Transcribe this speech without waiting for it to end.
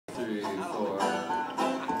3, 4.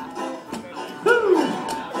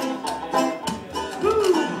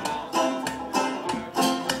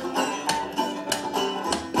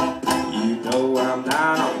 You know I'm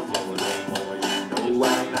not on the floor no more. You know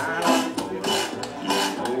I'm not on the floor. You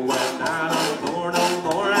know I'm not on the floor no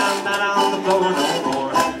more. I'm not on the floor no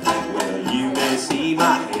more. Well, you may see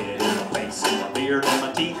my head and my face and my beard and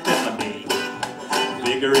my teeth and my knee.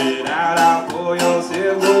 Figure it out, out for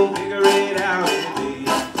yourself. Go figure it out indeed.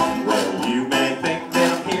 Well, you may think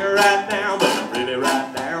that I'm here right now, but I'm really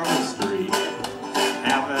right down the street.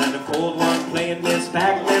 Having a cold one playing this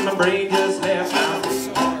pack, and my brain just left my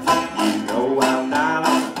feet. You know I'm not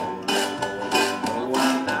on the floor. No,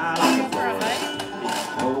 I'm not on the floor.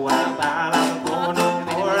 No, I'm not on the floor no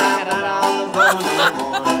more. I'm not on the floor no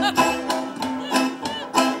more.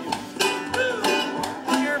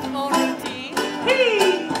 Your full routine.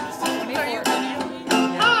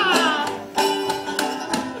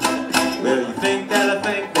 Well, you think that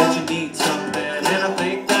you need something, and I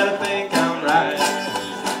think I'm right.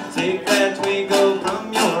 Take that twinkle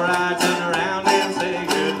from your eye, turn around and say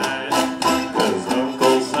goodnight. 'Cause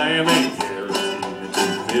Uncle Sam ain't kerosene into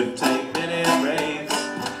 15-minute breaks.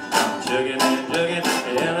 I'm chugging and jugging,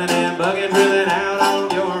 yelling and bugging, drilling out all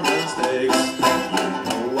your mistakes. You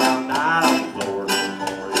know I'm not on the floor no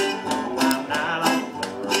more. You know I'm not on the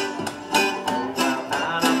floor. I'm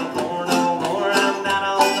not on the floor no more. I'm not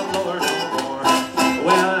on the floor no more.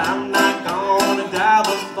 Well, I'm not gonna dial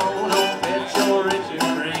the phone or fetch your Richard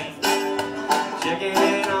Green. Checking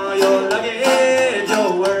in all your luggage, your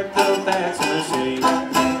work the fax machine.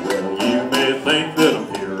 Well, you may think that I'm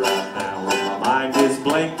here right now, and my mind is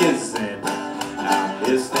blank.